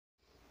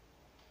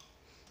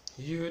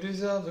You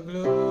deserve the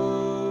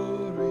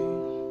glory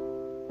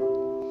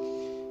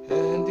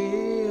and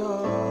the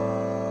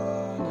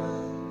honor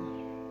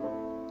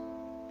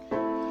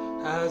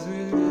as we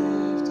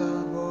lift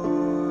our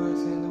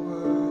voice in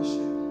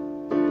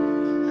worship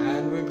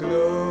and we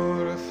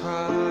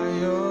glorify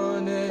your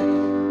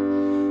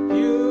name.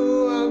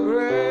 You are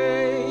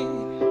great,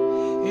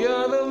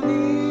 you're the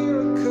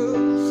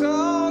miracle so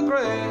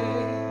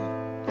great.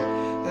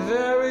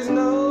 There is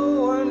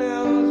no one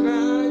else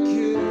like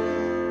you.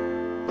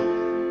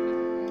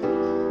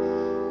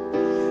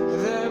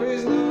 There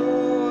is no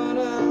one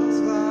else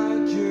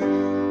like you.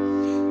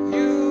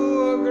 You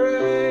are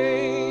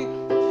great,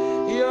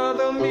 you're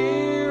the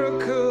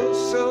miracle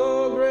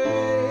so great.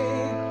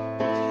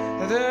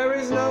 There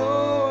is no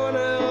one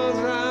else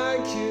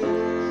like you.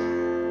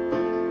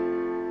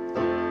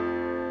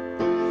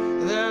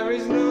 There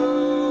is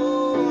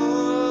no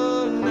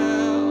one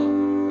else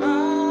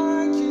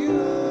like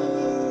you.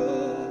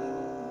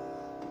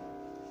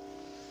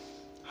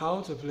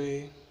 How to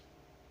play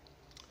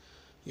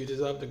You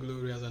Deserve the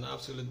Glory as an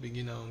absolute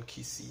beginner on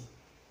key C.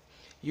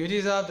 You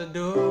deserve the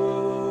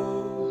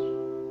door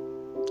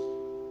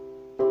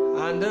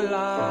and the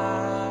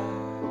light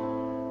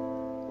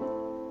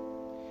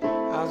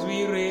as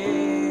we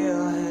raise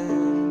our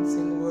hands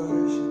in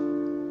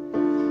worship,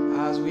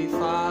 as we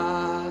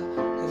fire,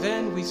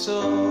 then we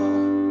soar.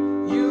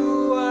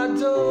 You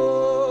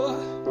adore,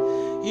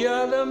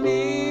 you're the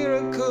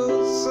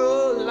miracle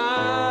so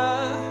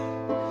light.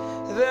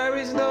 There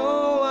is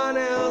no one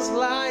else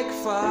like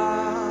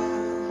fire.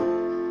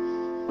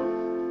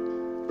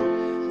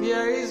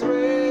 There is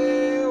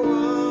real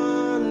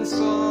one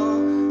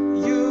song.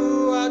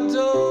 You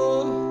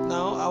adore.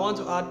 Now I want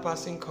to add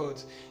passing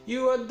chords.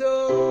 You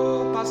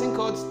adore, passing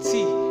chords T.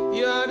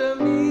 You are the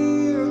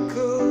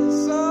miracle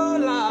so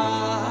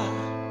light.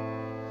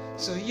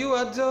 So you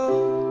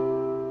adore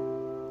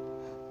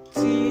T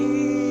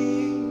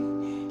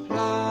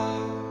la.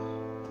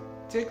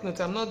 Take note,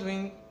 I'm not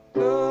doing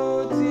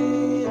no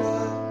T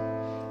la.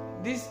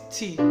 This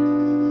T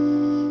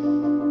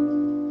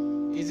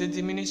is a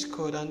diminished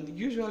chord and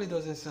usually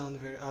doesn't sound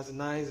very as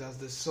nice as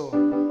the saw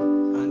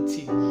and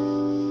T.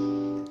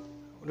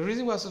 The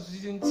reason we're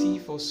substituting T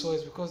for saw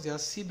is because they are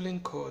sibling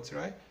chords,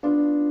 right?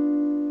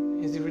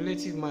 It's the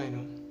relative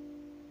minor.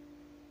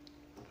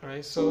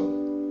 Alright, so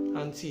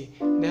and T.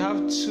 They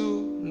have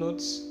two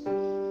notes.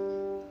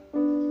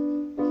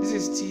 This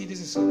is T,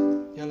 this is saw.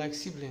 They're like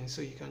siblings,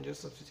 so you can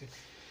just substitute.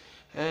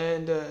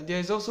 And there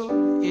is also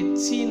a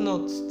T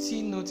note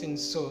in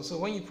saw. So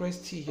when you press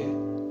T here,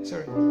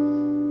 sorry,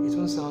 it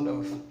won't sound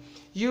off.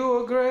 You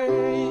are great,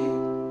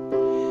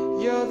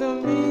 you're the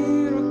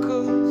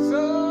miracle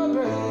so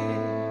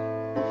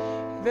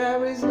great.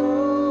 There is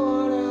no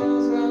one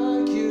else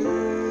like you.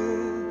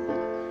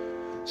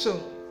 So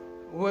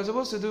we're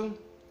supposed to do,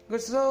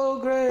 it's so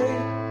great.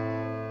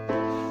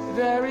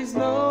 There is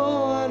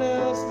no one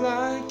else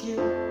like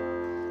you.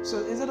 So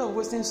instead of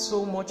wasting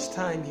so much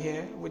time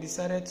here, we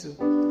decided to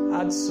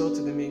add saw to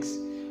the mix.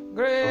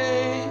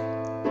 Great,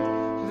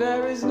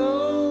 there is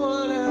no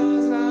one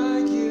else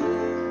like you.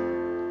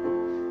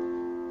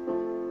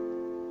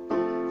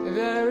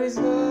 There is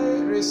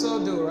no re saw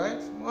do,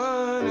 right?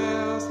 One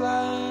else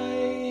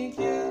like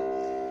you.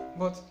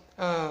 But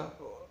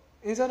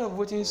instead of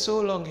waiting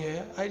so long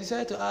here, I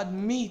decided to add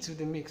me to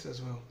the mix as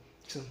well.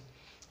 So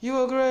you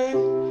are great,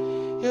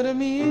 you're the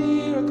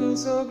miracle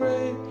so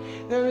great.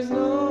 There is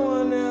no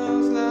one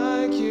else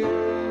like you.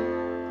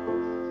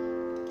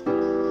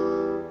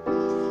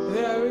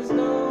 There is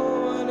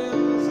no one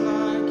else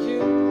like you.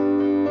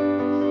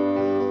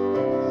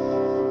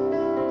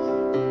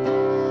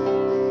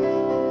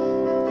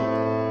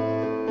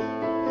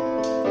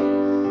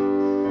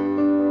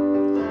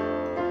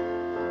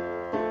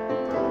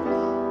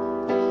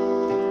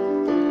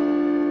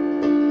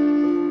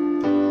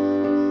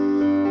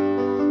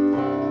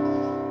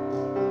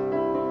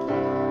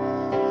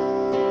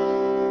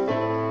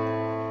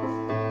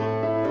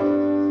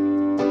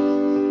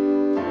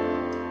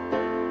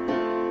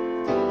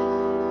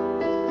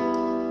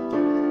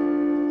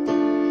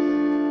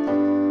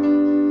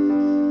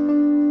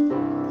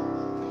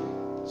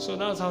 So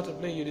that's how to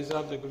play You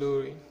Deserve the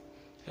Glory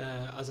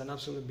as an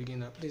absolute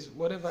beginner. Please,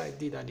 whatever I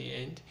did at the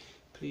end,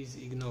 please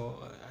ignore.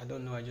 I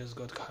don't know, I just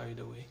got carried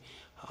away.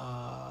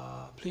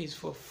 Please,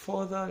 for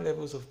further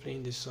levels of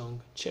playing this song,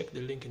 check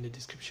the link in the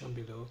description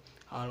below.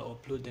 I'll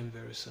upload them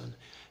very soon.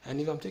 And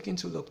if I'm taking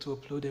too long to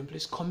upload them,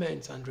 please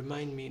comment and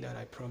remind me that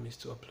I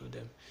promised to upload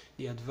them.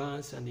 The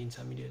advanced and the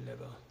intermediate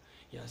level.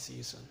 Yeah, see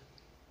you soon.